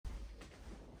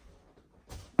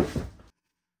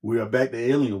We are back to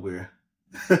Alienware.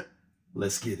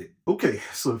 Let's get it. Okay,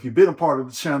 so if you've been a part of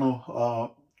the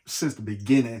channel since the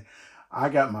beginning, I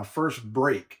got my first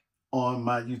break on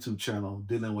my YouTube channel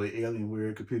dealing with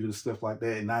Alienware, computers, stuff like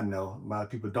that. And I know a lot of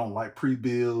people don't like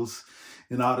pre-builds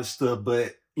and all this stuff,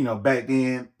 but you know, back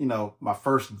then, you know, my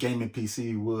first gaming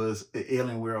PC was an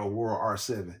Alienware Aurora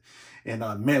R7. And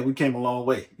man, we came a long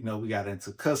way. You know, we got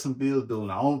into custom builds, building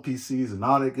our own PCs and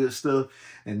all that good stuff.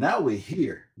 And now we're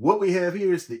here. What we have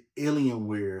here is the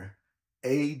Alienware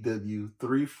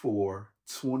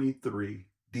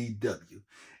AW3423DW.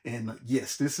 And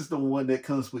yes, this is the one that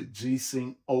comes with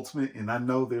G-Sync Ultimate. And I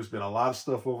know there's been a lot of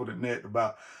stuff over the net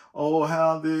about, oh,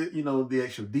 how the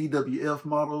actual DWF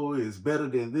model is better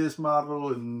than this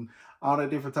model and all that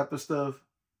different type of stuff.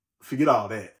 Forget all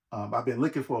that. I've been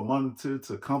looking for a monitor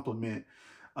to complement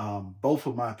both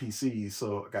of my PCs.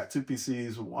 So I got two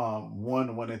PCs. The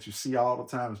one that you see all the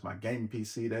time is my gaming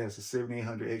PC that has a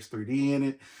 7800X3D in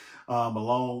it,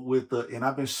 along with and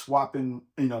I've been swapping,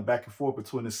 back and forth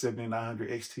between the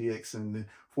 7900XTX and the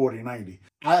 4090.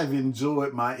 I've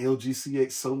enjoyed my LG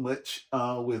CX so much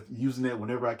with using it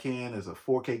whenever I can as a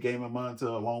 4K gaming monitor,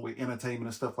 along with entertainment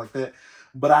and stuff like that.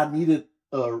 But I needed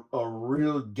a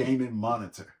real gaming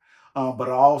monitor. But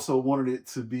I also wanted it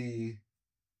to be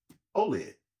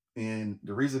OLED. And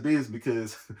the reason is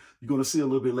because you're going to see a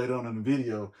little bit later on in the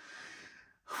video,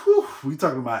 we're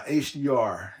talking about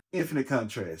HDR, infinite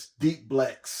contrast, deep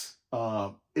blacks,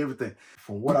 everything.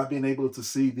 From what I've been able to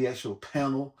see, the actual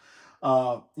panel,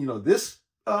 this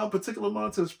particular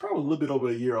monitor is probably a little bit over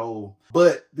a year old,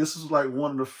 but this is like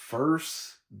one of the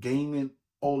first gaming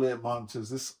OLED monitors.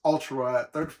 This ultra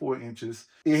wide, 34 inches.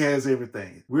 It has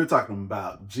everything. We're talking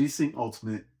about G-Sync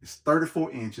Ultimate. It's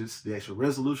 34 inches. The actual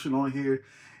resolution on here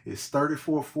is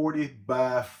 3440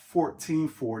 by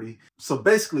 1440. So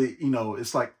basically,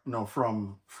 it's like,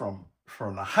 from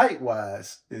the height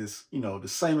wise is, the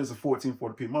same as a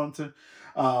 1440p monitor,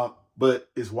 but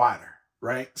it's wider.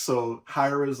 Right, so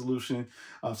higher resolution.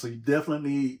 So you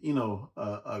definitely need,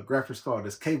 a graphics card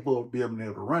that's capable of being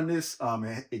able to run this.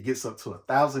 It gets up to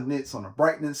 1000 nits on the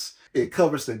brightness. It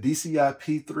covers the DCI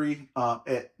P3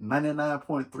 at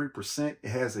 99.3%. It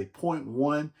has a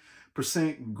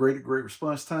 0.1% graded great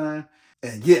response time.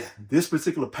 And yeah, this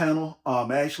particular panel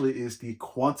actually is the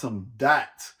quantum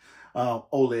dot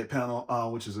OLED panel,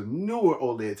 which is a newer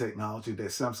OLED technology that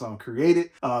Samsung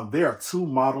created. There are two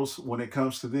models when it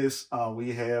comes to this.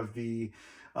 We have the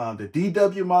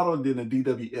DW model and then the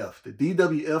DWF. The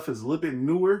DWF is a little bit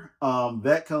newer.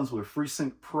 That comes with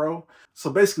FreeSync Pro. So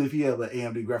basically, if you have an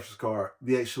AMD graphics card,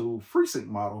 the actual FreeSync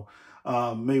model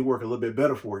may work a little bit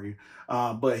better for you.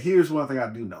 But here's one thing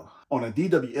I do know. On a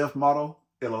DWF model,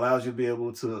 it allows you to be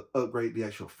able to upgrade the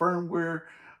actual firmware,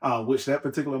 which that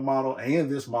particular model and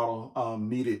this model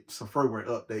needed some firmware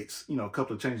updates, a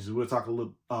couple of changes. We'll talk a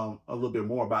little bit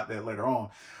more about that later on.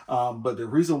 But the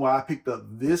reason why I picked up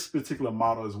this particular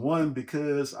model is, one,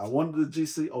 because I wanted the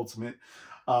G-Sync Ultimate.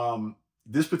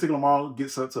 This particular model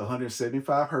gets up to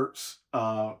 175 hertz,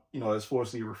 as far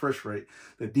as the refresh rate.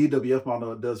 The DWF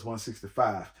model does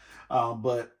 165.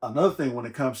 But another thing, when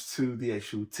it comes to the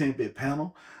actual 10-bit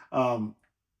panel,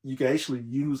 you can actually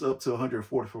use up to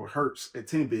 144 hertz at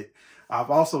 10-bit. I've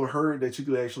also heard that you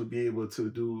could actually be able to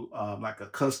do like a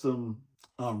custom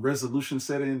resolution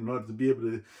setting in order to be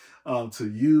able to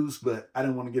use, but I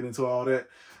didn't want to get into all that.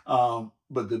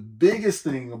 But the biggest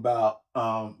thing about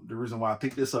the reason why I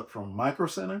picked this up from Micro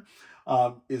Center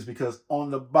is because on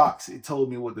the box, it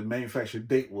told me what the manufacturer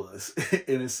date was,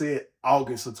 and it said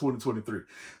August of 2023.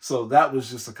 So that was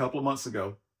just a couple of months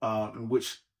ago, in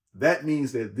which that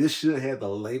means that this should have the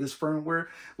latest firmware,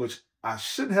 which I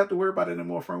shouldn't have to worry about any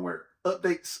more firmware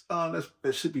updates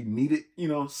that should be needed,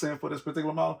 saying for this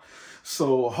particular model.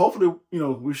 So hopefully,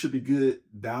 we should be good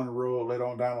down the road, later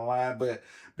on down the line. But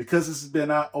because this has been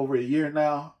out over a year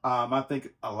now, I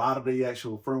think a lot of the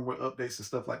actual firmware updates and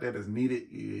stuff like that is needed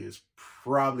is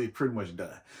probably pretty much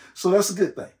done. So that's a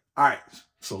good thing. All right,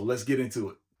 so let's get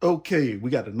into it. Okay, we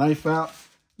got the knife out.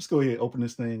 Let's go ahead and open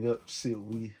this thing up, see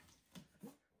what we...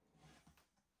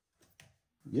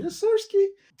 Yes, sirski.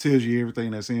 Tells you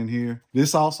everything that's in here.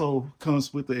 This also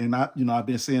comes with and I've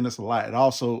been saying this a lot. It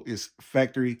also is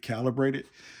factory calibrated.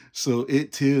 So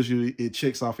it tells you, it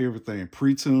checks off everything.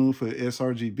 Pre-tuned for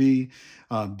sRGB,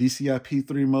 DCI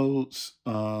P3 modes,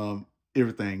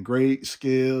 everything. Grade,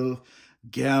 scale,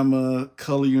 gamma,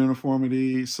 color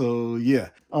uniformity. So yeah.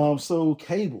 So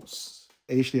cables.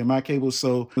 HDMI cables.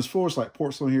 So as far as like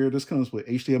ports on here, this comes with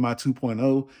HDMI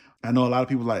 2.0, I know a lot of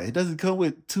people are like, it doesn't come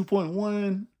with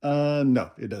 2.1.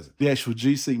 No, it doesn't. The actual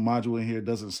G-Sync module in here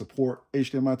doesn't support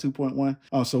HDMI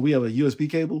 2.1. So we have a USB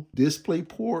cable, display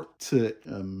port to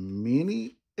a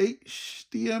mini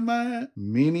HDMI,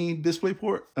 mini display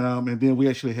port. And then we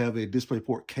actually have a display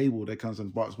port cable that comes in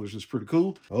the box, which is pretty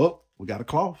cool. Oh, we got a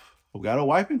cloth. We got a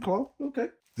wiping cloth. Okay.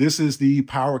 This is the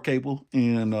power cable,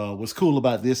 and what's cool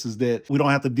about this is that we don't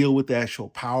have to deal with the actual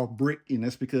power brick, and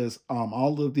that's because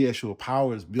all of the actual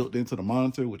power is built into the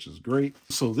monitor, which is great.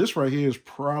 So this right here is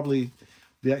probably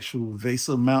the actual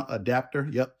VESA mount adapter.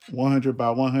 Yep, 100 by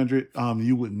 100.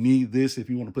 You would need this if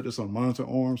you want to put this on monitor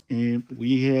arms. And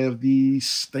we have the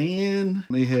stand.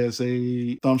 It has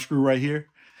a thumb screw right here,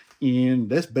 and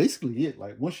that's basically it.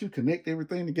 Like once you connect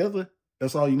everything together,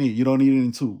 that's all you need. You don't need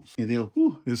any tools. And then,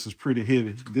 whew, this is pretty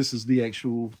heavy. This is the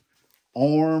actual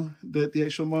arm that the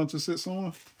actual monitor sits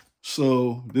on.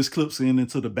 So this clips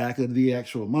into the back of the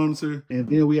actual monitor. And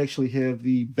then we actually have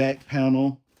the back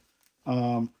panel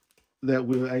that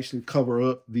will actually cover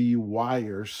up the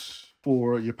wires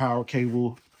for your power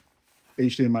cable,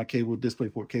 HDMI cable,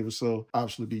 DisplayPort cable. So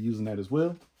obviously be using that as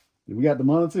well. And we got the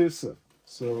monitors.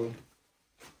 So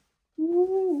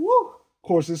woo. Of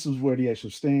course, this is where the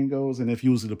actual stand goes. And if you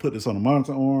was to put this on a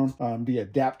monitor arm, the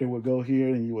adapter would go here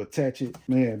and you attach it.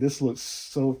 Man, this looks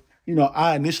so,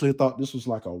 I initially thought this was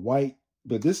like a white,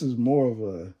 but this is more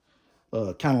of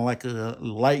a kind of like a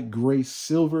light gray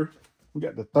silver. We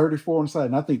got the 34 inside,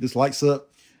 and I think this lights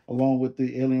up along with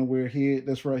the Alienware head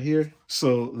that's right here.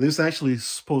 So this actually is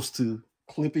supposed to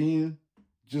clip in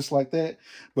just like that.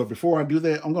 But before I do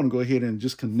that, I'm going to go ahead and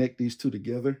just connect these two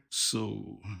together.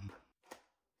 So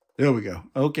there we go.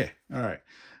 Okay. All right.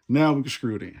 Now we can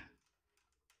screw it in.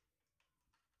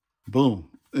 Boom.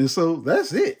 And so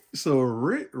that's it. So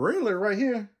really right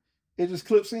here, it just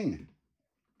clips in.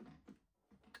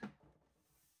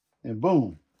 And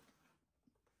boom.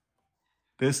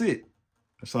 That's it.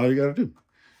 That's all you got to do.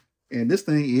 And this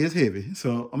thing is heavy.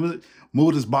 So I'm going to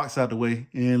move this box out the way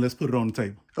and let's put it on the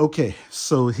table. Okay,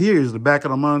 so here's the back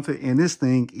of the monitor, and this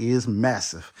thing is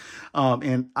massive.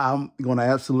 And I'm going to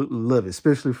absolutely love it,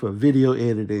 especially for video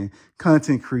editing,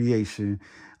 content creation,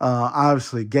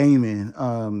 obviously gaming,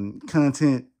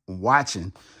 content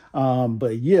watching.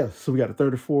 But yeah, so we got a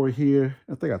 34 here.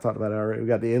 I think I talked about it already. We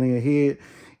got the alien head,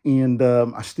 and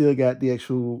I still got the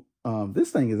actual,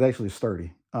 this thing is actually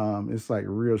sturdy. It's like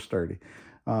real sturdy.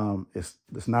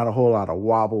 It's not a whole lot of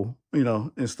wobble,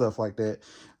 and stuff like that.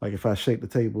 Like if I shake the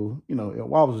table, it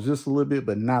wobbles just a little bit,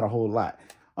 but not a whole lot.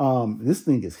 This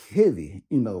thing is heavy,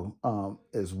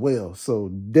 as well. So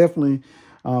definitely,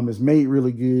 it's made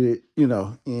really good,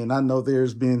 and I know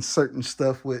there's been certain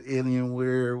stuff with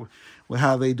Alienware, with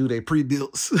how they do their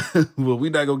pre-builts. Well,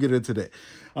 we're not gonna get into that.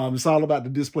 It's all about the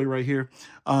display right here.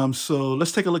 So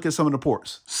let's take a look at some of the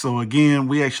ports. So again,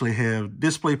 we actually have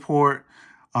display port,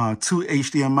 2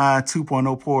 HDMI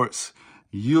 2.0 ports,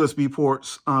 USB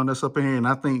ports that's up in here, and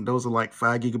I think those are like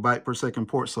 5 GB per second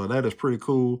ports, so that is pretty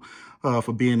cool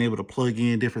for being able to plug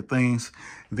in different things.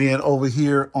 Then over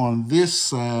here on this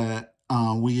side,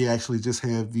 we actually just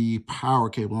have the power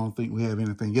cable. I don't think we have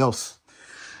anything else.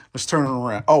 Let's turn it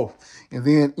around. Oh, and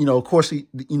then, of course, we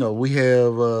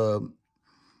have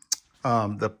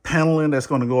the paneling that's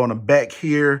going to go on the back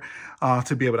here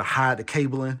to be able to hide the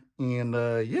cabling. And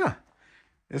yeah,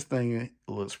 this thing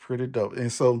looks pretty dope. And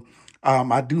so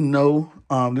I do know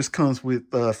this comes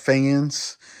with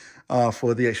fans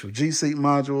for the actual G-Sync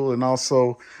module, and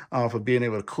also for being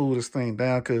able to cool this thing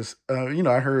down. Because,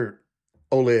 I heard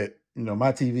OLED,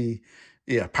 my TV,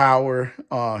 yeah, power,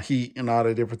 heat, and all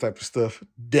that different type of stuff.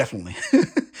 Definitely.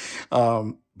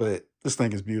 But this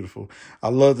thing is beautiful. I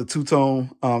love the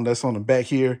two-tone that's on the back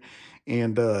here.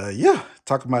 And yeah,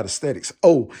 talking about aesthetics.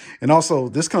 Oh, and also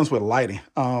this comes with lighting,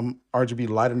 RGB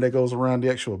lighting that goes around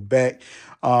the actual back.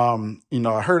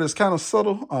 I heard it's kind of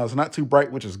subtle. It's not too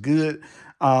bright, which is good.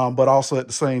 But also at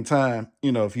the same time,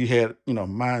 if you had,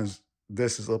 mine's,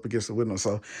 this is up against the window.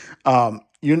 So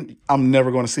I'm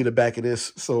never going to see the back of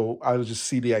this. So I'll just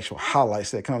see the actual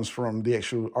highlights that comes from the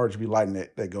actual RGB lighting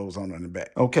that goes on in the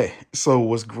back. Okay, so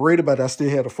what's great about it, I still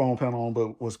have the phone panel on,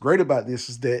 but what's great about this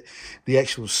is that the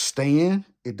actual stand,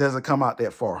 it doesn't come out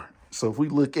that far. So if we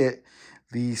look at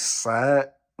the side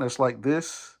that's like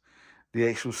this, the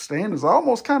actual stand is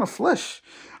almost kind of flush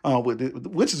with it,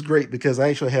 which is great because I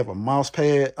actually have a mouse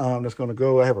pad that's going to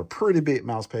go. I have a pretty big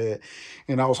mouse pad,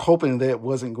 and I was hoping that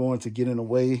wasn't going to get in the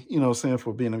way,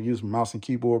 for being able to use mouse and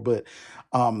keyboard. But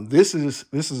this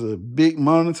is a big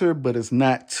monitor, but it's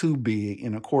not too big.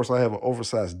 And of course, I have an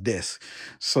oversized desk,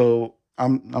 so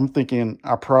I'm thinking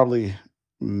I probably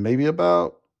maybe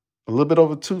about a little bit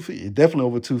over 2 feet, definitely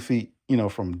over 2 feet, you know,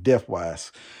 from depth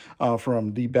wise,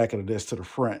 from the back of the desk to the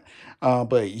front.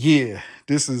 But yeah,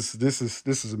 this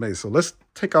is amazing. So let's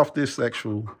take off this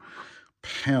actual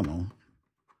panel,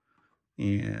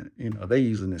 and you know, they're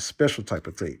using this special type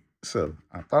of tape. So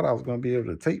I thought I was gonna be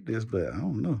able to tape this, but I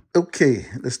don't know. Okay,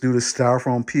 let's do the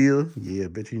styrofoam peel. Yeah,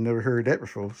 bet you never heard that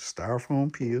before.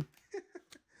 Styrofoam peel.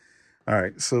 All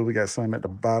right, so we got some at the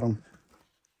bottom.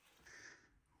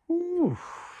 Ooh,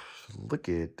 look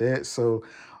at that. So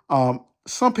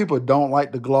some people don't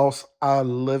like the gloss. I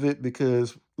love it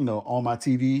because, you know, on my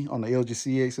TV, on the LG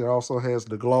CX, it also has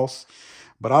the gloss.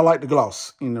 But I like the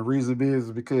gloss. And the reason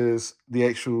is because the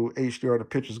actual HDR, the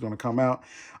picture is going to come out.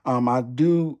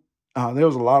 There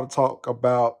was a lot of talk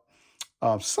about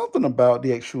something about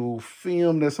the actual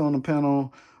film that's on the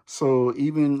panel. So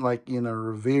even like in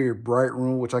a very bright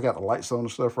room, which I got the lights on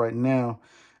and stuff right now,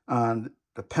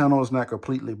 the panel is not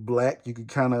completely black. You can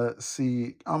kind of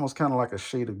see almost kind of like a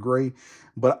shade of gray,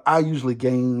 but I usually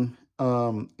game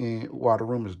while the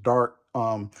room is dark.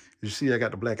 You see, I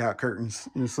got the blackout curtains,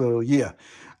 and so yeah,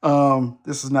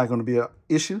 this is not going to be an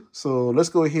issue. So let's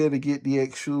go ahead and get the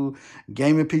actual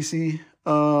gaming PC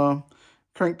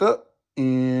cranked up.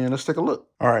 And let's take a look.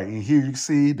 All right, and here you can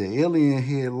see the alien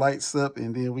head lights up,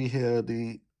 and then we have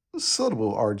the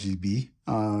suitable RGB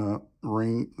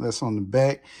ring that's on the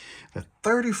back. The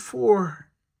 34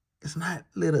 is not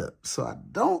lit up, so I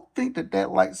don't think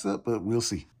that lights up, but we'll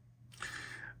see.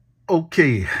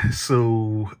 Okay,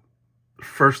 so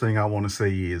first thing I want to say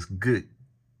is, good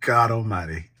God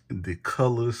Almighty, the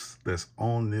colors that's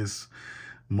on this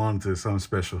monitor is something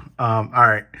special. All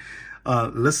right.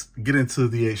 Let's get into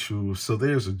the actual. So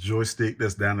there's a joystick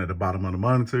that's down at the bottom of the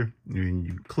monitor, and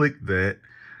you click that.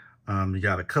 You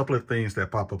got a couple of things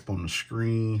that pop up on the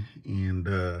screen, and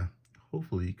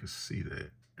hopefully you can see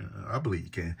that. I believe you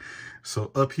can.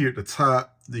 So up here at the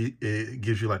top, it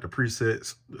gives you like the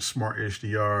presets. The Smart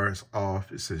HDR is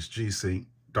off. It says G-Sync,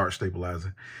 Dark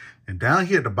Stabilizer. And down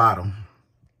here at the bottom,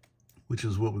 which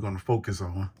is what we're going to focus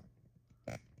on.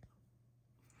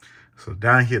 So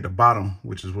down here at the bottom,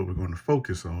 which is what we're going to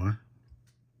focus on,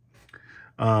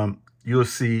 you'll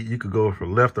see you could go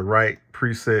from left to right,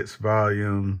 presets,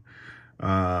 volume.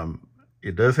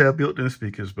 It does have built-in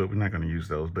speakers, but we're not going to use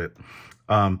those. But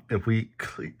if we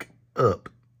click up,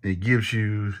 it gives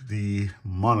you the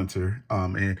monitor,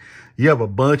 and you have a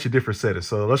bunch of different settings.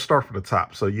 So let's start from the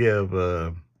top. So you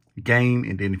have game,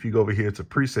 and then if you go over here to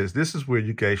presets, this is where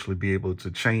you can actually be able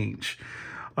to change.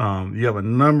 You have a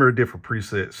number of different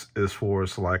presets as far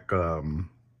as like the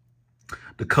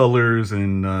colors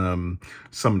and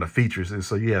some of the features. And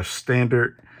so you have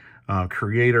standard,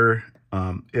 creator,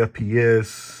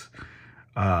 FPS,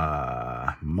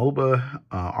 MOBA,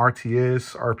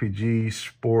 RTS, RPG,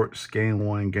 sports, game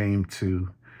 1, game 2,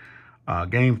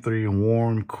 game 3,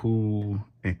 warm, cool,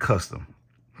 and custom.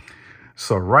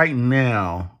 So right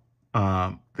now,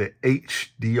 the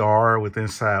HDR with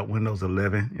inside Windows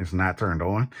 11 is not turned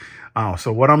on.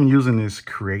 So what I'm using is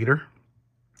Creator.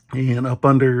 And up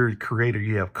under Creator,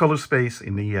 you have color space,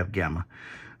 and then you have gamma.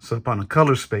 So up on the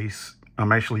color space,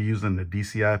 I'm actually using the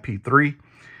DCI P3.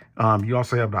 You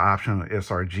also have the option of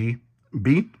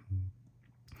sRGB.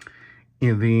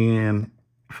 And then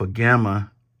for gamma,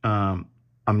 I'm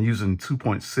using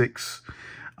 2.6.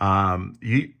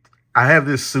 I have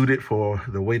this suited for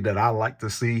the way that I like to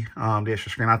see the extra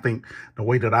screen. I think the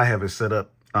way that I have it set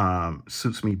up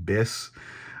suits me best.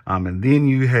 And then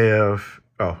you have,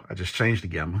 oh, I just changed the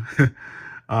gamma.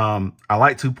 I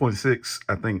like 2.6.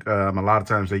 I think a lot of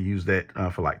times they use that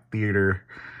for like theater,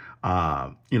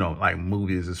 you know, like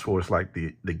movies, as far as like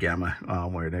the gamma,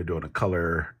 where they're doing a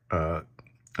color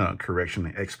correction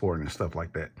and exporting and stuff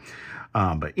like that.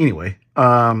 But anyway,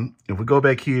 if we go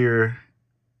back here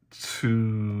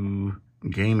to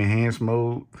game enhanced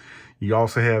mode, you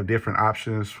also have different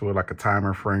options for like a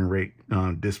timer, frame rate,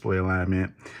 display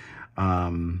alignment,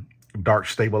 dark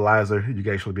stabilizer. You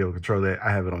can actually be able to control that.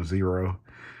 I have it on 0.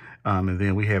 And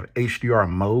then we have HDR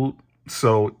mode.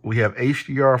 So we have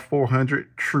HDR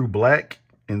 400 TrueBlack,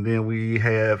 and then we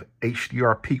have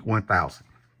HDR Peak 1000.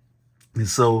 And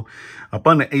so up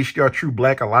on the HDR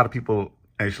TrueBlack, a lot of people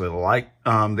actually like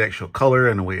the actual color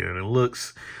and the way that it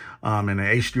looks. And the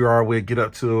HDR will get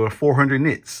up to 400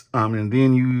 nits. And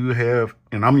then you have,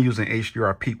 and I'm using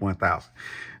HDR Peak 1000.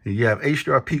 And you have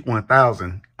HDR Peak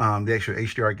 1000. The actual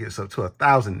HDR gets up to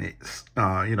 1000 nits.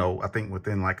 You know, I think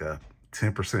within like a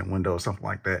 10% window or something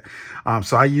like that.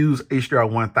 So I use HDR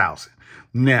 1000.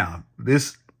 Now,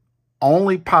 this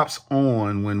only pops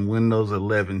on when Windows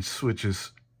 11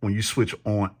 switches, when you switch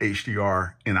on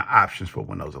HDR in the options for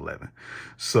Windows 11.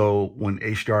 So when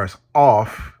HDR is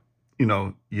off, you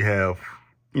know, you have,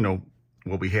 you know,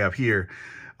 what we have here,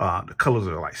 the colors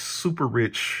are like super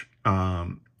rich,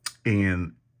 and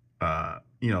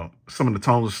you know, some of the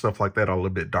tones and stuff like that are a little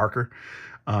bit darker.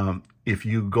 If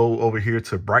you go over here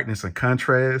to brightness and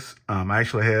contrast, I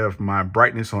actually have my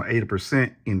brightness on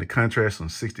 80% and the contrast on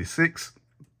 66.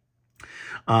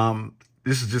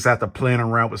 This is just after playing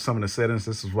around with some of the settings.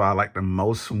 This is what I like the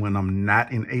most when I'm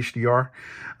not in HDR.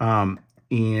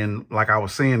 And like I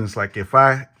was saying, it's like if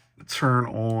I turn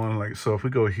on, like, so if we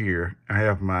go here, I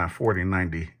have my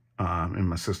 4090 in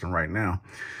my system right now.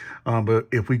 But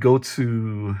if we go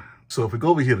to, so if we go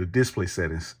over here to display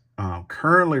settings,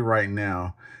 currently right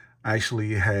now, I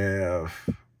actually have,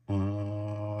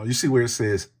 you see where it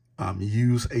says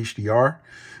use HDR.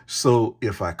 So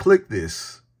if I click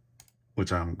this,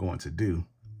 which I'm going to do,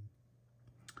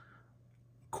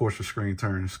 of course the screen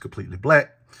turns completely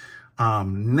black.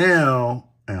 Now,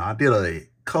 I did a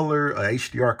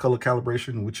HDR color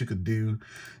calibration, which you could do.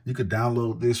 You could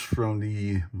download this from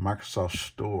the Microsoft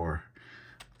Store.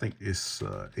 I think it's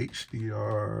Windows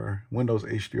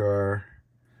HDR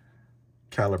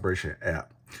calibration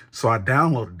app. So I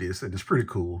downloaded this, and it's pretty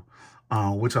cool,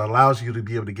 which allows you to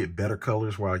be able to get better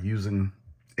colors while using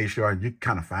HDR. You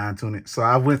kind of fine tune it. So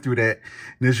I went through that,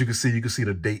 and as you can see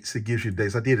the dates. It gives you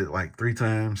dates. I did it like 3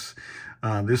 times.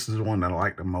 This is the one that I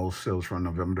like the most. It was from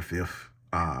November the 5th,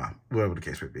 whatever the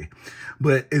case may be.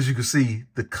 But as you can see,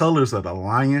 the colors of the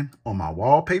lion on my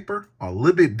wallpaper are a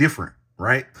little bit different,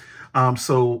 right?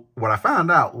 So what I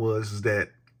found out was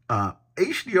that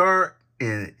HDR,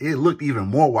 and it looked even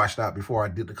more washed out before I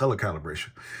did the color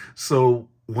calibration. So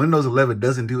Windows 11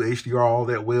 doesn't do HDR all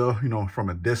that well, you know, from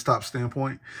a desktop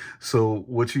standpoint. So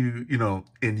what you know,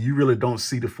 and you really don't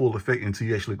see the full effect until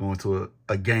you actually go into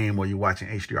a game where you're watching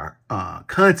HDR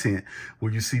content,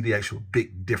 where you see the actual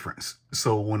big difference.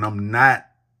 So when I'm not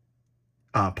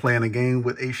playing a game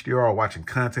with HDR or watching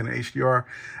content in HDR,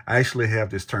 I actually have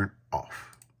this turned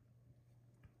off.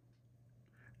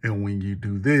 And when you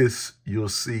do this, you'll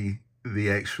see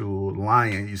the actual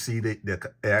lion. You see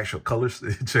the actual colors.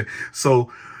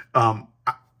 So,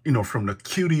 you know, from the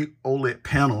QD-OLED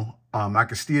panel, I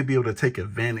can still be able to take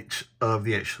advantage of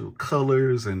the actual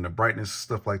colors and the brightness,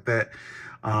 stuff like that,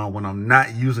 when I'm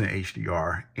not using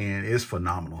HDR, and it's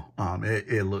phenomenal.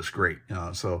 It looks great.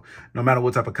 So no matter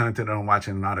what type of content I'm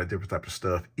watching, and all that different type of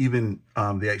stuff, even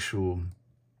the actual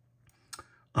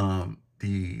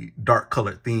the dark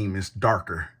colored theme is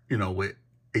darker, you know, with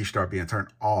HDR being turned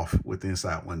off with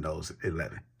inside Windows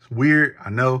 11. It's weird,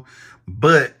 I know,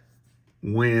 but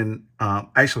when,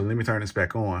 actually, let me turn this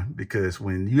back on, because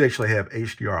when you actually have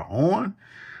HDR on,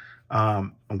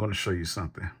 I'm going to show you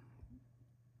something.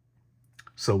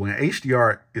 So when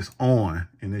HDR is on,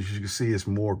 and as you can see, it's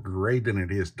more gray than it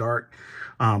is dark.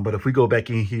 But if we go back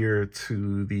in here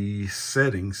to the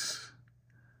settings,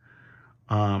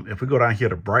 if we go down here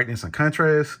to brightness and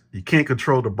contrast, you can't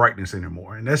control the brightness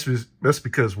anymore. And that's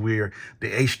because the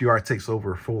HDR takes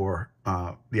over for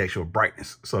the actual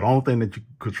brightness. So the only thing that you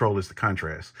control is the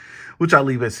contrast, which I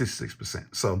leave at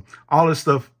 66%. So all this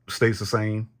stuff stays the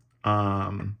same.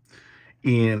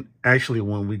 And actually,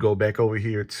 when we go back over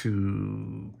here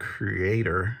to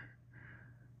creator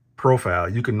profile,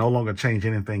 you can no longer change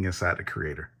anything inside the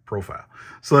creator profile.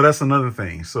 So that's another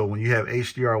thing. So when you have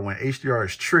HDR, when HDR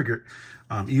is triggered,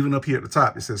 even up here at the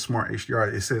top, it says Smart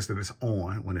HDR. It says that it's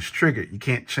on. When it's triggered, you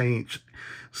can't change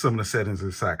some of the settings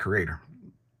inside Creator.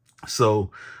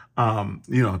 So,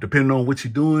 you know, depending on what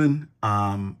you're doing,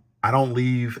 I don't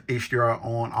leave HDR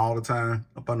on all the time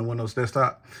up on the Windows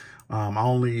desktop. I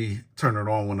only turn it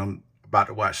on when I'm about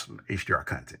to watch some HDR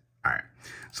content. All right.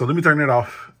 So let me turn it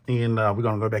off, and we're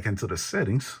going to go back into the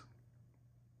settings.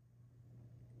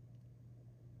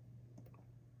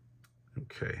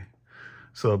 Okay.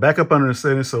 So back up under the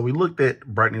settings. So we looked at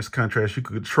brightness, contrast. You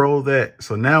could control that.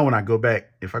 So now when I go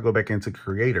back, if I go back into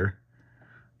Creator,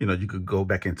 you know, you could go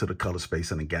back into the color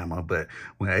space and the gamma. But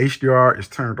when HDR is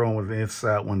turned on with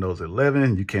inside Windows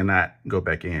 11, you cannot go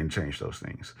back in and change those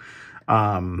things.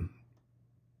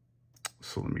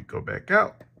 So let me go back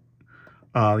out.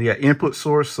 Yeah, input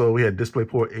source. So we had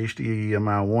DisplayPort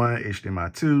HDMI 1,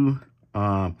 HDMI 2.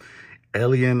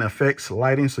 Alien effects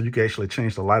lighting, so you can actually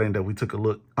change the lighting that we took a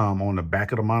look on the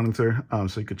back of the monitor,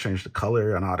 so you could change the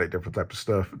color and all that different type of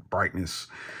stuff, brightness.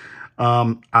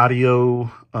 Audio,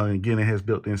 again, it has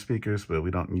built-in speakers, but we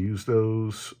don't use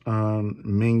those.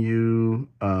 Menu,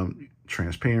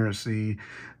 transparency,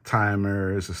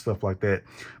 timers, and stuff like that.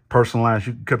 Personalized,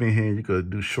 you can come in here and you could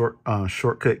do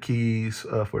shortcut keys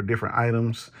for different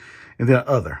items, and then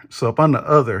other. So up on the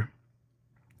other,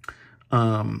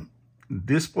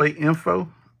 display info,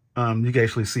 you can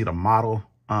actually see the model,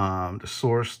 the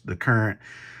source, the current,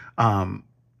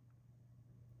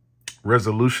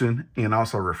 resolution and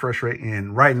also refresh rate.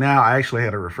 And right now I actually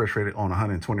had a refresh rate on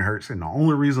 120 hertz. And the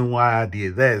only reason why I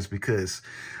did that is because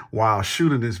while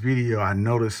shooting this video, I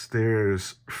noticed it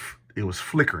was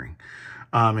flickering.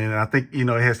 And I think, it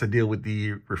has to deal with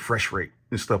the refresh rate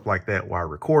and stuff like that while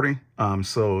recording.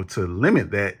 So to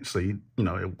limit that, so it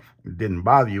didn't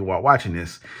bother you while watching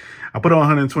this, I put it on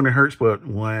 120 hertz, but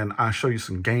when I show you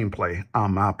some gameplay,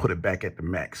 I'll put it back at the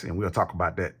max, and we'll talk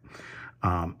about that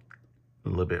a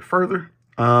little bit further.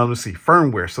 Let's see,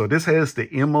 firmware. So this has the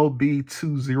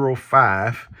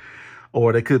MOB205,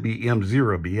 or they could be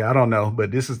M0B. I don't know,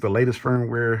 but this is the latest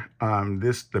firmware.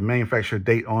 The manufacturer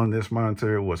date on this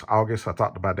monitor was August. I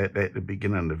talked about that at the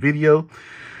beginning of the video.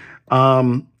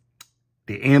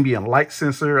 The ambient light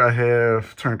sensor I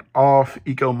have turned off.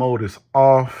 Eco mode is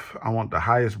off. I want the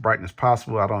highest brightness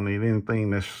possible. I don't need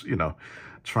anything that's,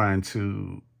 trying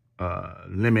to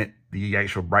limit the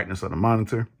actual brightness of the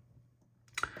monitor.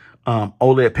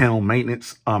 OLED panel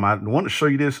maintenance. I want to show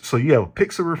you this. So you have a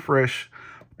pixel refresh,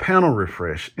 panel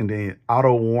refresh, and then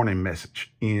auto warning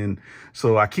message. And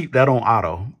so I keep that on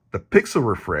auto. The pixel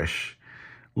refresh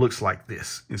looks like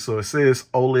this. And so it says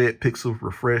OLED pixel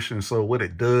refresh. And so what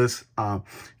it does, kind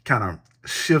of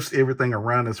shifts everything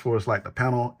around as far as like the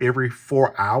panel every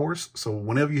 4 hours. So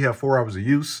whenever you have 4 hours of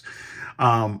use,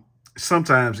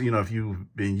 sometimes, if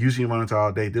you've been using your monitor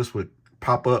all day, this would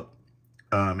pop up.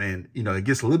 And, it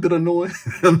gets a little bit annoying,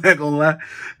 I'm not gonna lie,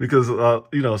 because,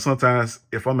 sometimes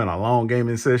if I'm in a long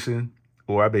gaming session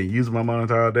or I've been using my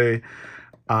monitor all day,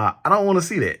 I don't want to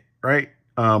see that, right?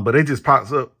 But it just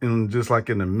pops up and just like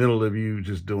in the middle of you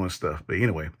just doing stuff. But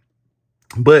anyway,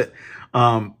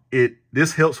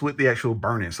 this helps with the actual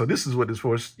burn-in. So this is what this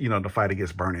for, the fight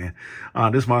against burn-in.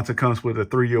 This monitor comes with a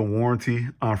 3-year warranty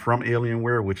from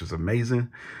Alienware, which is amazing.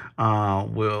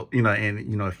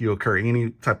 If you occur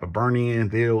any type of burn-in,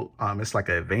 it's like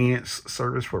an advanced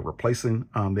service for replacing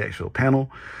the actual panel.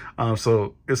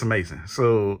 So it's amazing.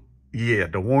 So yeah,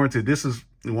 the warranty, this is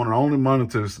one of the only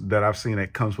monitors that I've seen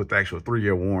that comes with the actual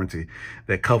 3-year warranty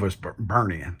that covers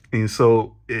burn-in. And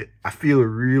so I feel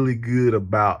really good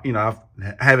about, I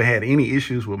haven't had any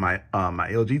issues with my my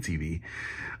LG TV.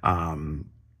 And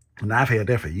I've had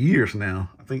that for years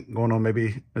now. I think going on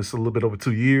maybe it's a little bit over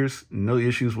 2 years. No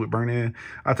issues with burn-in.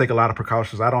 I take a lot of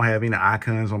precautions. I don't have any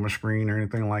icons on my screen or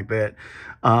anything like that.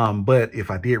 But if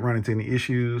I did run into any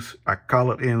issues, I call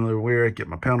up Alienware, get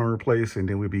my panel replaced, and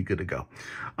then we'll be good to go.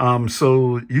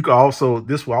 So you can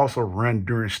this will also run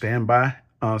during standby.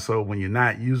 So when you're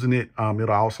not using it,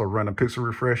 it'll also run a pixel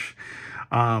refresh.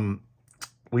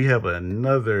 We have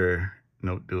another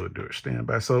do it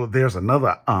standby. So there's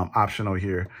another option over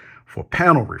here for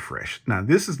panel refresh. Now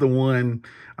this is the one,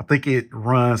 I think it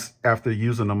runs after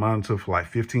using the monitor for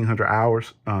like 1,500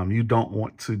 hours. You don't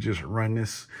want to just run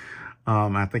this.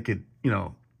 I think it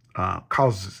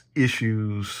causes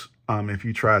issues if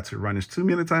you try to run this too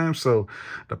many times. So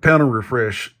the panel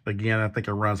refresh, again, I think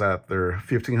it runs after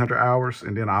 1,500 hours,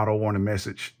 and then auto warning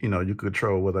message, you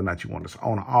control whether or not you want this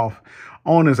on or off.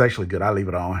 On is actually good. I leave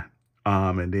it on.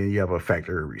 And then you have a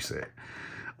factory reset.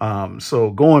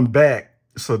 So going back,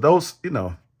 so those,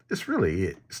 it's really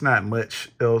it. It's not much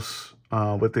else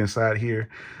with inside here.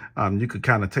 You could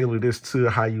kind of tailor this to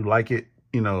how you like it,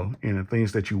 and the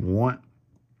things that you want.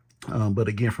 But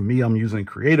again, for me, I'm using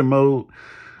creative mode.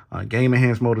 Game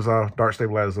enhanced mode is off. Dark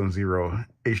stabilizer on 0.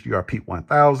 HDR peak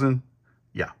 1000.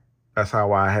 Yeah, that's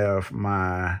how I have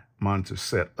my monitor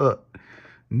set up.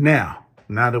 Now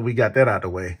that we got that out of the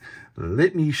way,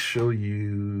 let me show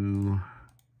you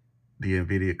the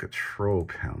NVIDIA control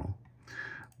panel,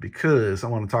 because I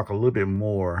want to talk a little bit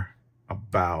more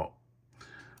about,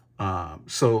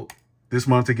 so this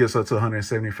monitor gets up to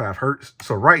 175 hertz.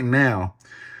 So right now,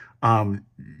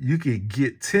 you could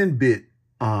get 10-bit,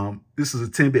 this is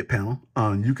a 10-bit panel.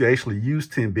 You can actually use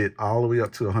 10-bit all the way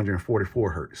up to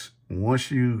 144 hertz. Once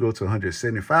you go to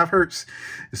 175 hertz,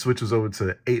 it switches over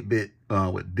to 8-bit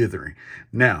with dithering.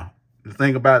 Now, the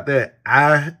thing about that,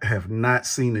 I have not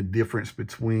seen the difference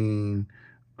between,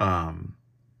 as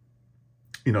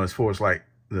far as like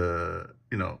the,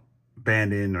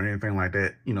 band-in or anything like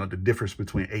that, the difference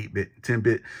between 8-bit and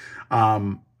 10-bit.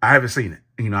 I haven't seen it.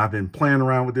 I've been playing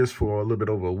around with this for a little bit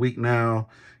over a week now,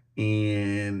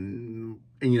 and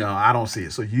I don't see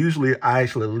it. So usually I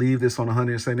actually leave this on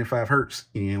 175 hertz.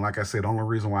 And like I said, the only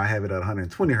reason why I have it at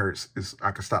 120 hertz is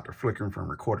I can stop the flickering from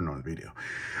recording on the video.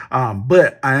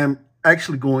 But I am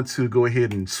actually going to go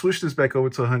ahead and switch this back over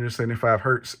to 175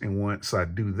 hertz. And once I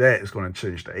do that, it's going to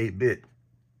change to 8-bit.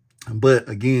 But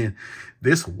again,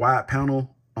 this wide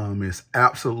panel is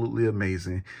absolutely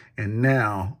amazing. And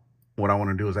now what I want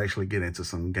to do is actually get into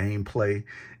some gameplay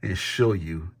and show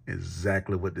you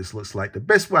exactly what this looks like the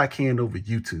best way I can over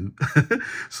YouTube.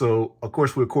 So, of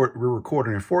course, we're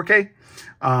recording in 4K.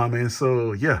 And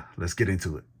so, yeah, let's get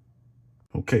into it.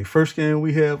 Okay, first game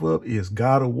we have up is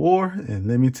God of War. And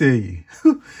let me tell you,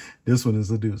 this one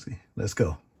is a doozy. Let's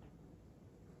go.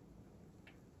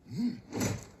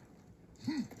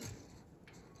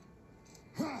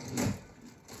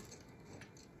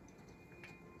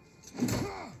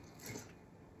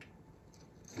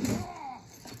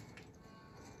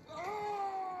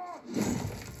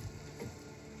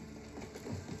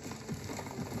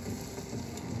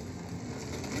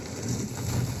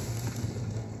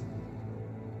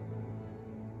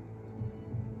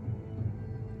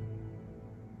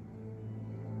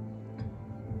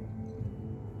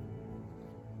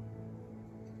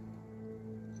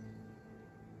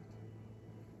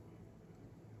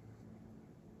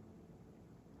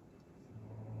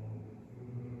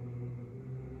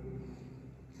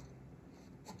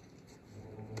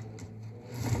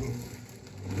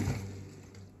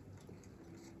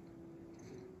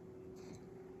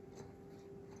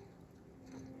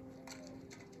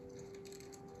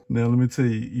 Now, let me tell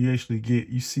you,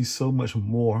 you see so much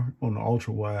more on the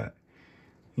ultra wide,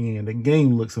 and the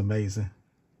game looks amazing.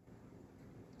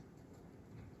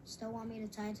 Still want me to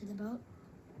tie it to the boat?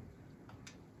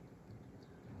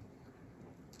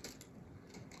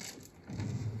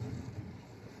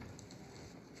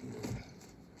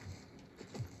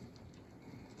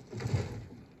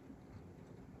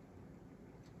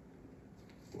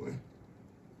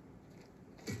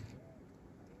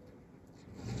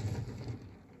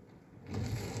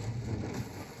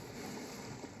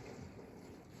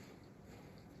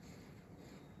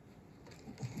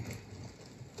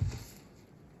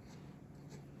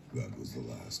 That was the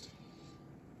last.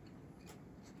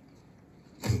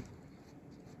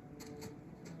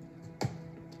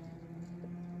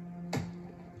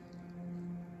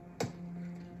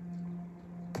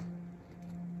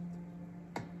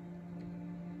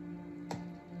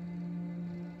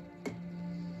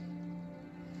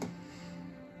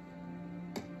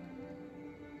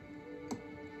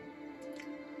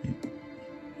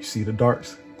 You see the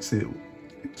darks? See it?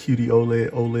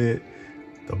 QD-OLED.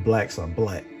 The blacks are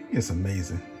black. It's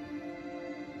amazing.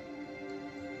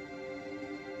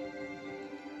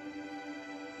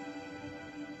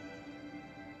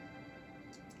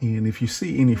 And if you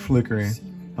see any flickering,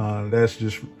 that's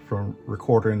just from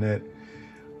recording that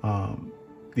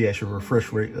the actual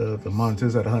refresh rate of the monitor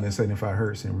is at 175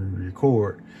 hertz, and we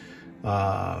record.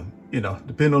 You know,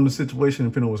 depending on the situation,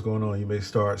 depending on what's going on, you may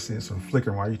start seeing some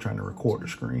flickering while you're trying to record the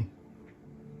screen.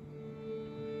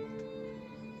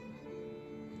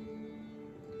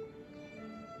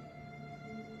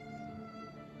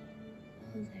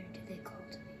 There did they call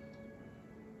to me?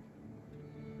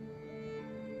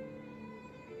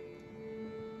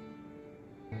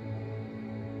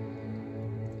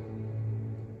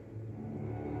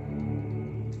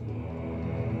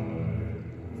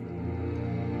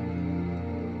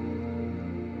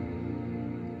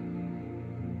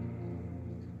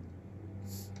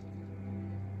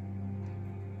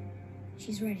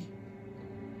 She's ready.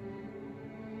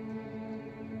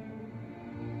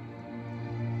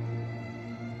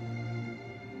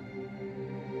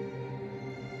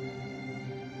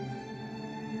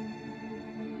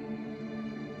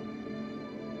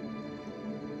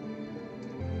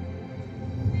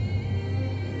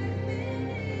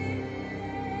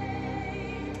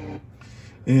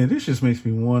 And this just makes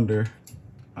me wonder.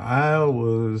 I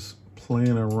was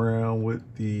playing around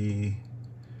with the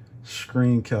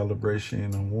screen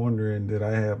calibration. I'm wondering, did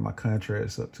I have my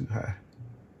contrast up too high?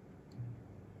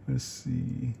 Let's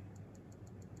see.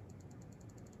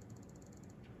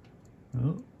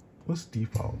 Oh, what's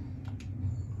default?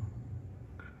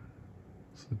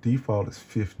 So default is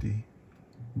 50.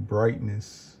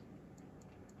 Brightness.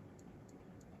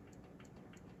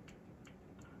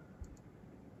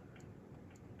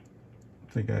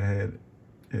 I think I had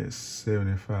it at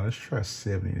 75. Let's try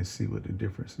 70 and see what the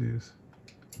difference is.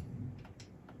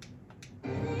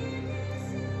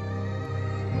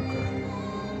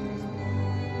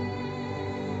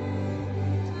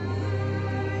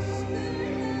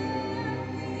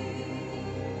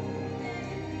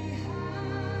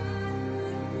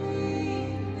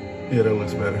 Yeah, that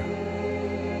looks better.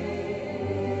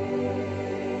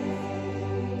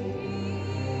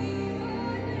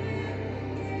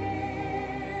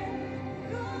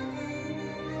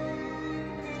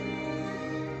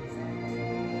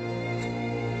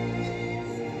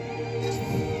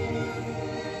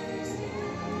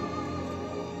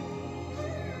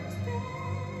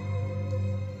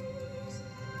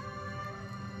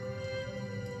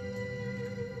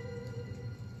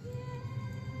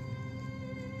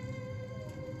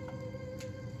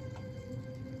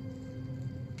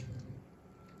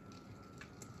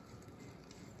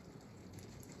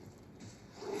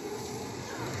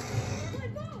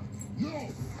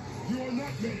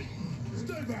 ready.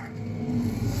 Stay back.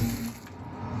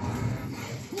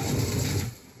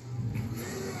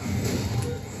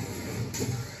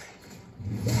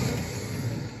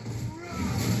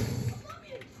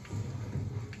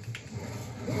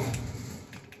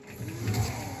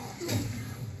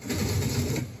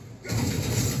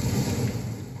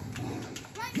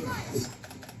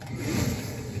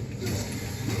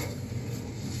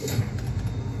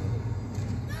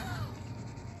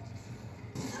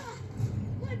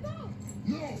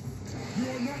 No, you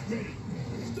are not ready.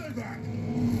 Stay back.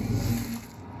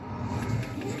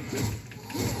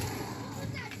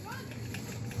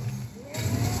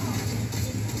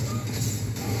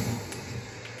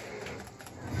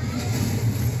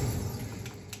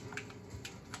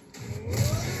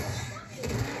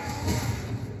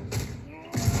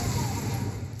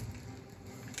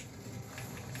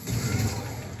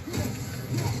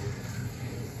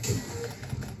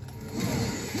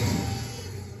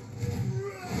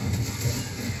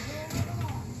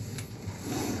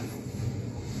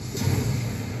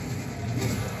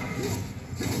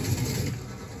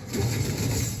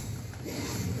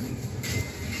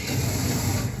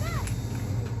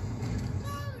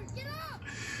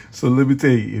 So let me tell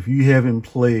you, if you haven't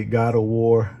played God of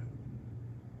War,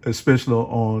 especially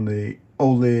on the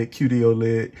OLED,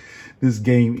 QD-OLED, this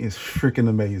game is freaking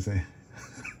amazing.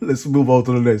 Let's move on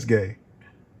to the next game.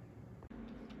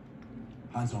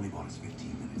 Hans only bought us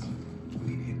 15 minutes.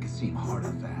 We need to hit Kasim hard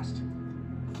and fast.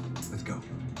 Let's go.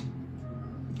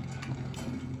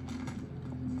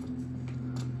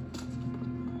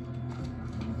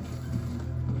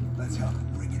 Let's help him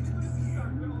bring in the new year.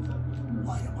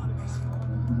 Light him up, Mason.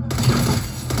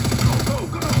 Go, go,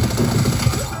 go!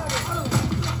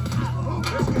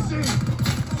 There's Kasim!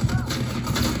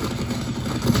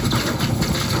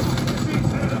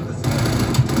 Kasim's headed up the stairs.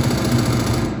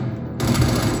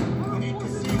 We need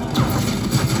Kasim.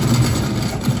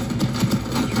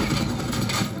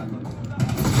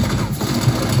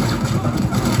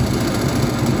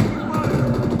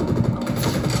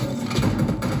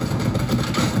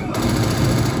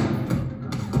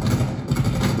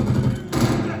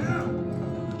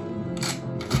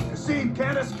 Kasim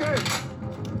can't escape.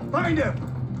 Find him.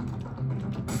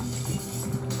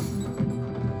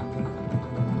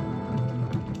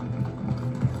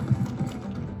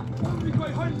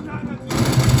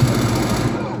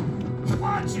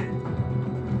 Watch it.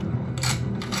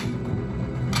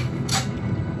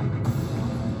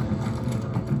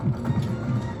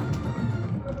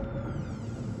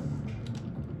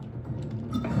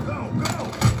 Go, go.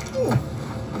 Ooh.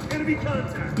 Enemy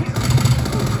contact.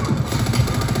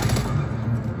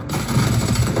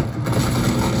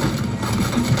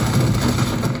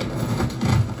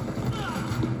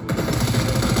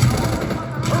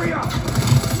 Hurry up!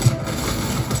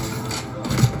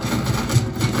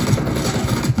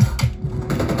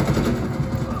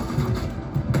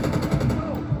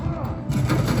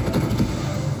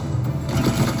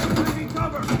 Taking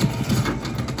cover!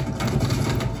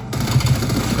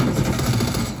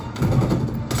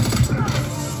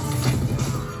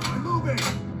 I'm moving!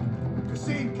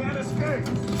 Kasim can't escape!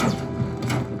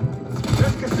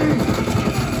 There's Kasim!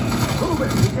 Move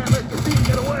it! We can't let Kasim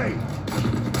get away!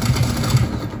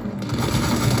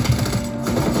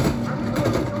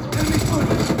 Enemy's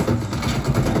moving!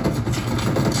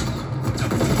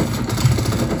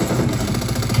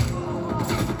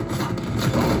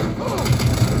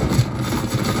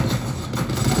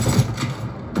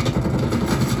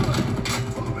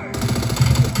 Moving!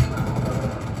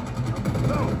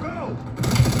 Go, go!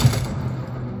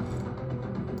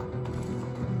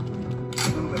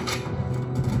 Moving!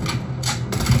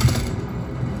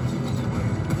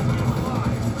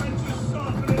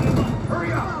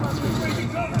 Hurry up! Taking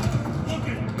cover!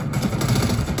 Looking!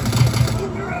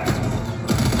 Move your ass!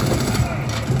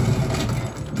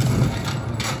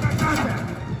 Got contact!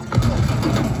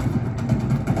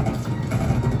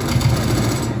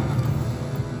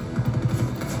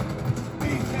 He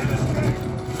can't escape!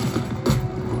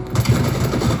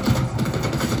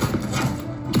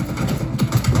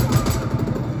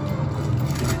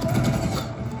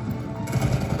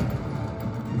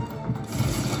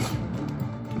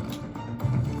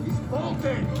 He's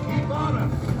bolting! Keep on him!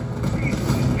 Jesus,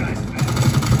 this guy's fast!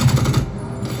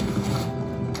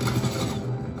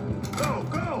 Go,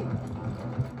 go!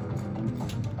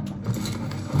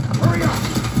 Hurry up!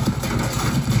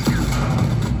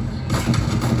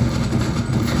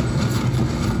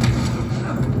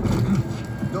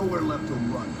 Nowhere left to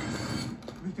run.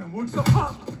 We can work so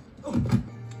hard!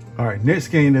 All right, next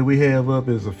game that we have up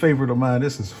is a favorite of mine.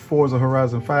 This is Forza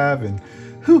Horizon 5, and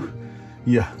whew,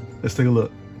 yeah, let's take a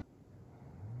look.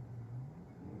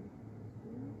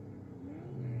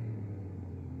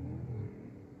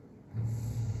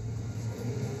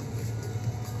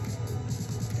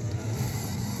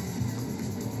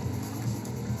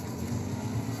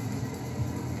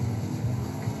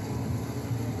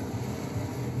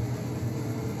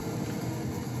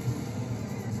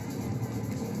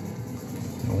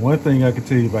 And one thing I can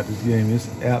tell you about this game, it's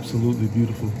absolutely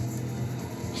beautiful.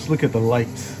 Just look at the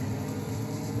lights.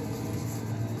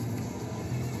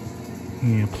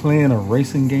 And playing a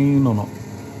racing game on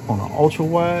an ultra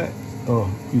wide,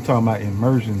 oh, you talking about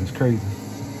immersion is crazy.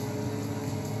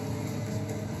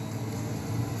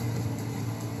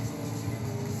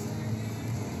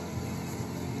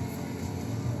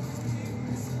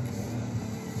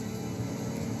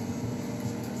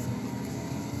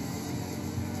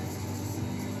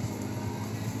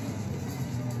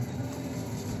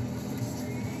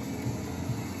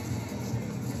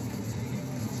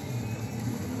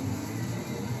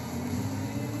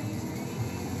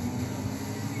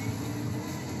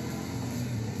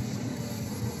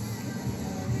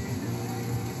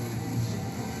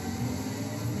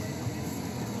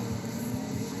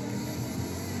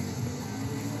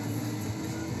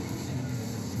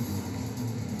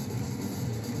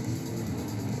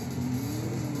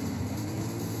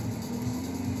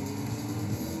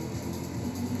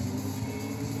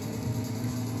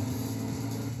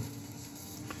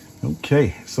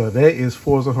 Okay, so that is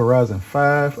Forza Horizon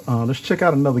 5. Let's check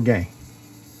out another game.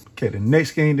 Okay, the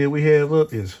next game that we have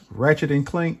up is Ratchet and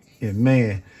Clank. And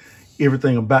man,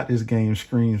 everything about this game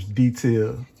screams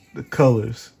detail. The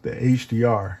colors, the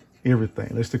HDR,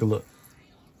 everything. Let's take a look.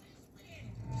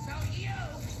 So you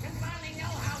can finally know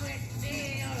how it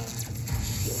feels.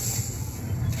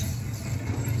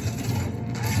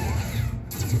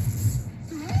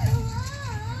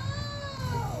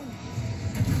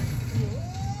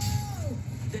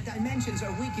 The dimensions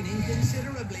are weakening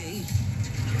considerably.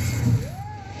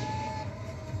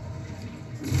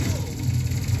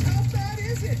 How bad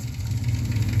is it?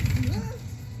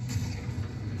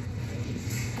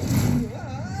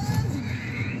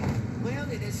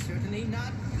 Well, it is certainly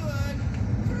not good.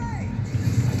 Great.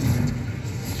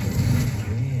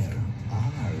 Where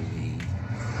are we?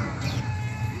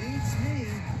 Beats me.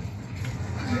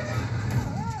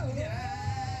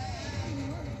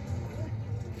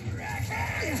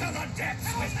 Into the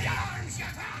depths with the arms you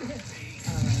can't see.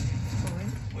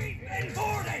 We've been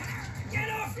boarded. Get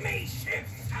off me, ship,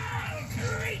 foul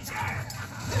creature.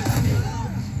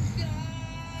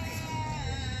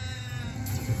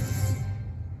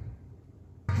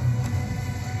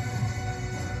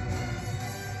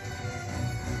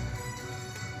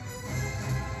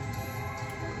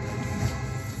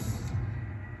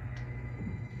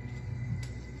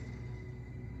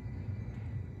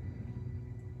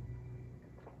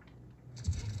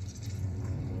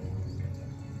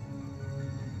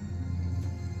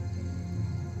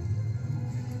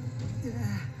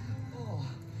 Oh.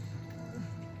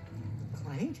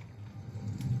 Clank?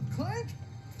 Clank?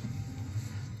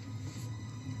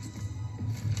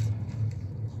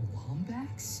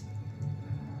 Wombats?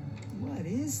 What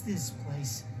is this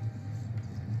place?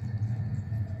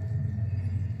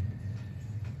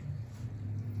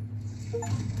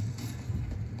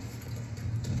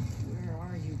 Where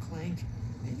are you, Clank?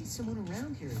 Maybe someone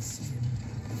around here has seen him.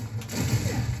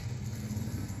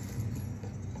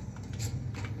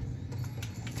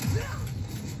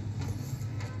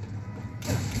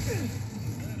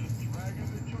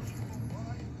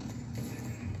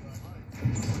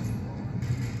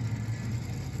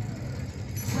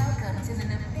 Welcome to the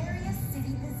nefarious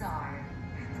city bazaar.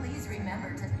 Please remember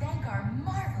to thank our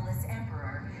marvelous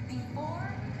emperor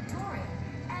before, during,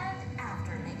 and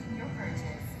after making your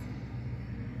purchase.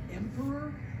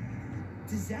 Emperor?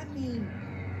 Does that mean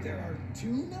there are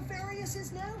two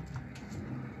Nefariouses now?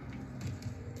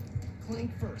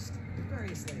 Clank first,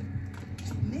 Nefarious later.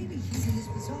 Maybe he's in this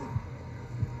bazaar.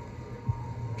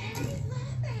 Hey,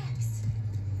 Lomax!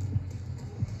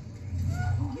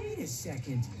 Wait a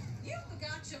second. You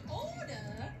forgot your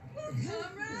order. Well,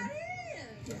 come right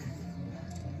in.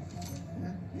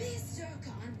 Miss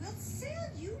Zircon will sell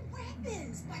you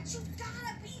weapons, but you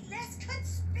gotta be less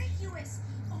conspicuous,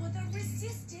 or the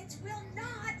resistance will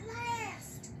not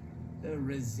last. The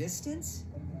Resistance?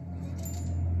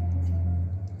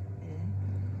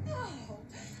 Oh,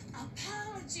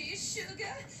 apologies,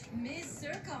 sugar. Miss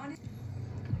Zircon.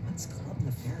 What's Club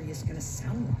Nefarious gonna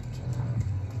sound like?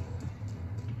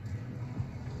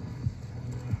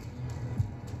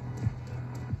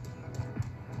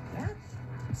 That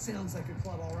sounds like a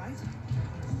club, all right.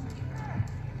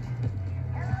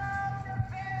 Hello,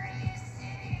 Nefarious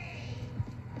City.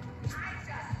 I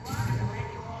just want to let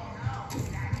you all know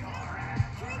that you're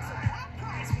Drinks are half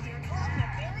price with your Club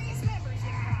Nefarious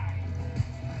membership card.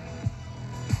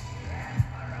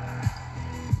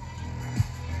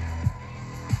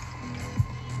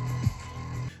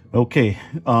 Okay,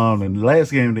 and the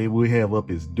last game that we have up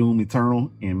is Doom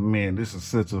Eternal, and man, this is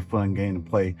such a fun game to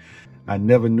play. I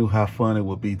never knew how fun it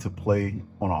would be to play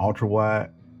on an ultra wide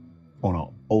on an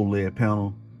OLED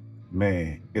panel.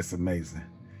 Man, it's amazing.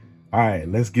 All right,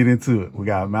 let's get into it. We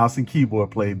got mouse and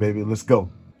keyboard play, baby. Let's go.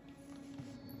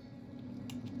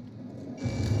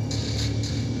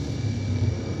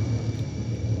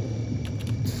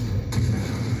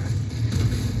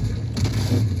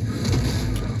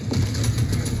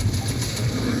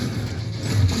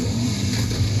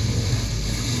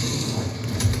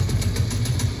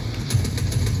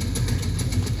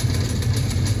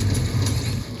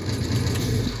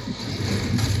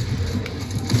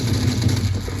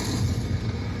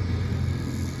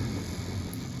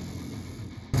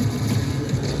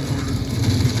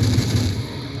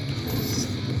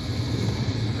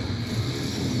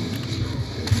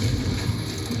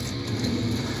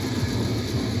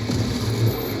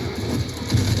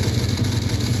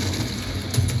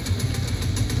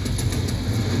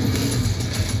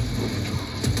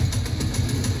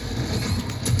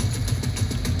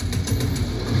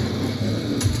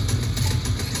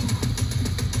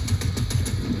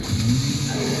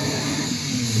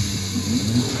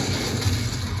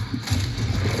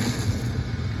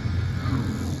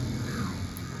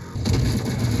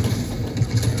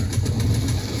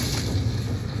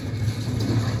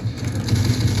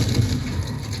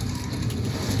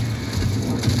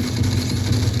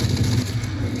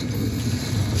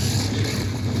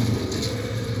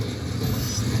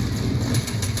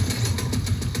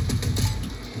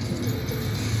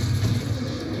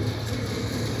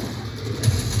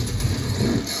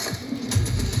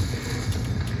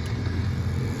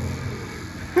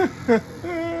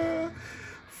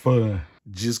 Fun.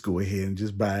 Just go ahead and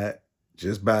just buy it.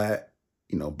 Just buy it.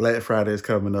 You know, Black Friday is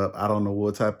coming up. I don't know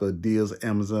what type of deals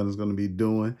Amazon is going to be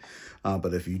doing.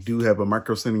 But if you do have a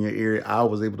Micro Center in your area, I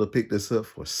was able to pick this up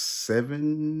for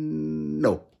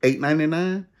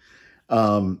 $8.99.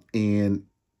 And,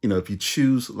 you know, if you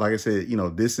choose, like I said, you know,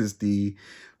 this is the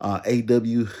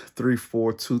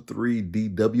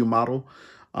AW3423DW model.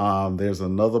 There's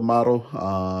another model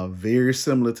very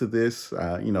similar to this.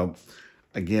 You know,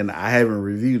 again, I haven't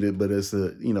reviewed it, but it's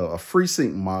a, you know, a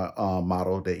FreeSync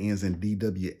model that ends in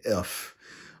DWF.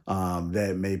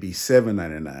 That may be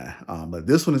 $7.99, but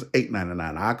this one is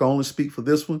 $8.99. I can only speak for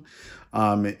this one,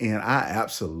 and I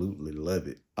absolutely love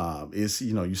it. It's,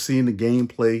 you know, you're seeing the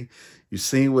gameplay, you're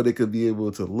seeing what it could be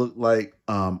able to look like.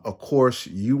 Of course,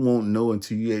 you won't know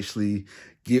until you actually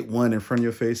get one in front of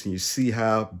your face and you see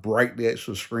how bright the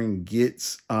actual screen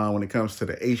gets when it comes to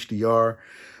the HDR.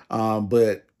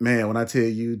 But man, when I tell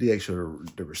you the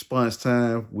response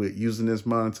time with using this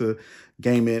monitor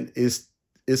gaming, that's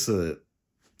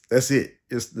it.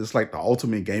 It's like the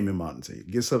ultimate gaming monitor. It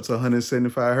gets up to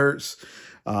 175 hertz.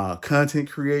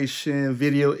 Content creation,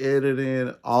 video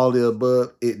editing, all the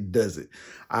above, it does it.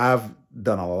 I've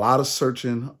done a lot of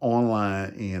searching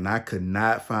online and I could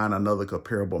not find another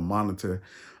comparable monitor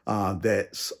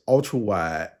that's ultra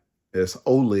wide, that's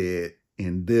OLED,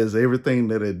 and does everything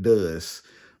that it does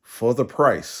for the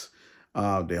price.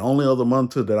 The only other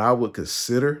monitor that I would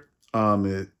consider,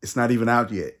 it's not even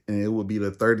out yet, and it would be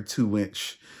the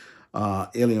 32-inch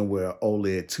Alienware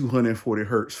OLED 240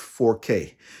 hertz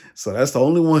 4K. So that's the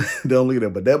only one don't look at that,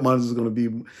 but that monitor is going to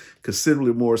be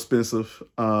considerably more expensive,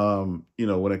 you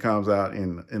know, when it comes out.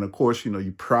 And of course, you know,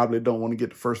 you probably don't want to get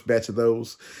the first batch of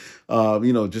those,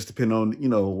 you know, just depending on, you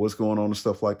know, what's going on and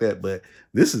stuff like that. But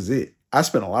this is it. I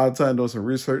spent a lot of time doing some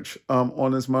research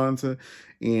on this monitor,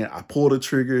 and I pulled the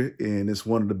trigger, and it's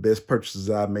one of the best purchases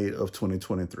I made of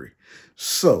 2023.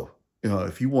 So, you know,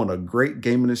 if you want a great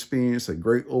gaming experience, a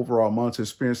great overall monitor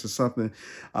experience, or something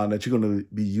that you're going to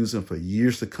be using for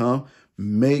years to come,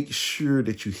 make sure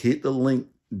that you hit the link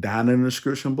down in the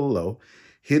description below.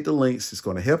 Hit the links. It's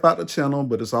going to help out the channel,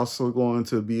 but it's also going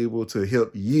to be able to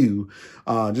help you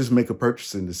just make a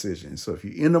purchasing decision. So if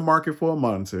you're in the market for a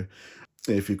monitor,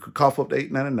 if you could cough up to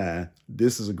 $8.99,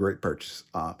 this is a great purchase.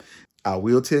 I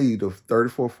will tell you the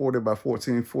 3440 by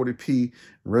 1440p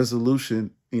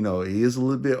resolution, you know, it is a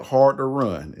little bit hard to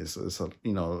run. It's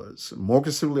you know, it's more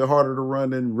considerably harder to run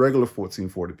than regular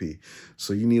 1440p.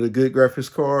 So you need a good graphics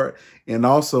card, and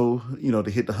also, you know, to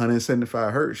hit the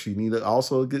 175 hertz, you need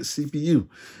also a good CPU.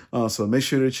 So make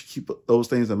sure that you keep those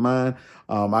things in mind.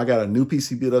 I got a new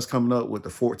PCB that's coming up with the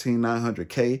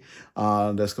 14900K.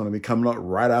 That's going to be coming up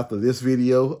right after this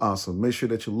video. So make sure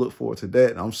that you look forward to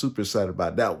that. I'm super excited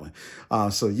about that one.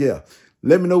 So yeah.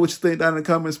 Let me know what you think down in the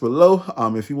comments below.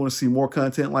 If you want to see more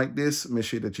content like this, make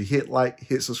sure that you hit like,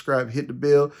 hit subscribe, hit the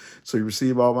bell so you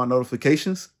receive all my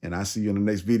notifications. And I'll see you in the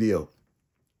next video.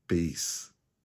 Peace.